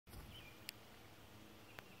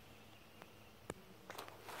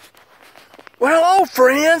Well, hello,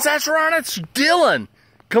 friends. That's right. It's Dillon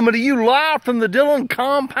coming to you live from the Dillon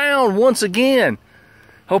compound once again.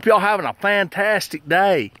 Hope y'all having a fantastic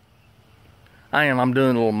day. I'm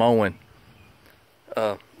doing a little mowing.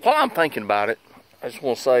 While I'm thinking about it, I just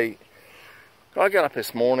want to say, I got up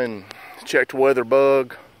this morning, checked the weather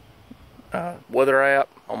bug, weather app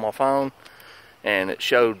on my phone, and it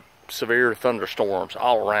showed severe thunderstorms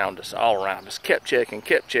all around us. Kept checking.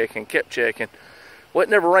 Well, it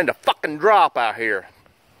never rained a fucking drop out here.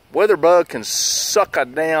 Weather bug can suck a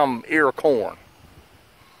damn ear of corn.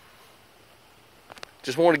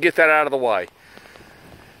 Just want to get that out of the way.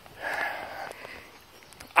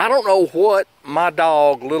 I don't know what my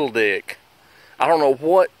dog, Little Dick, I don't know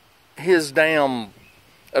what his damn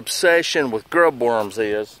obsession with grub worms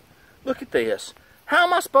is. Look at this. How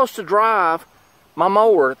am I supposed to drive my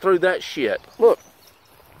mower through that shit? Look.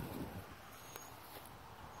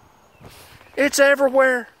 It's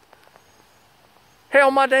everywhere.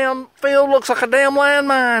 Hell, my damn field looks like a damn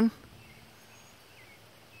landmine.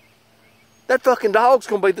 That fucking dog's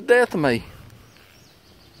gonna be the death of me.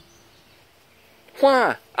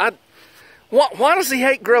 Why? Why does he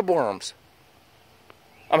hate grub worms?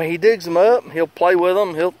 I mean, he digs them up, and he'll play with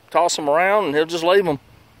them, he'll toss them around, and he'll just leave them.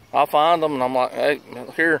 I'll find them, and I'm like, hey,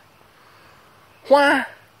 here. Why?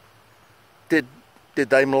 Did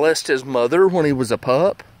they molest his mother when he was a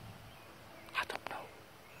pup? I don't know.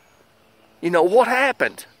 You know, what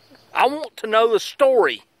happened? I want to know the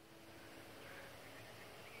story.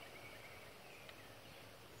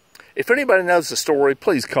 If anybody knows the story,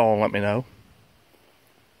 please call and let me know.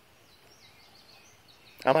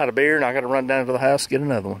 I'm out of beer and I got to run down to the house to get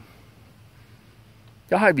another one.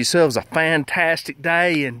 Y'all have yourselves a fantastic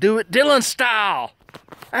day and do it Dillon style.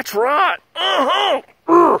 That's right.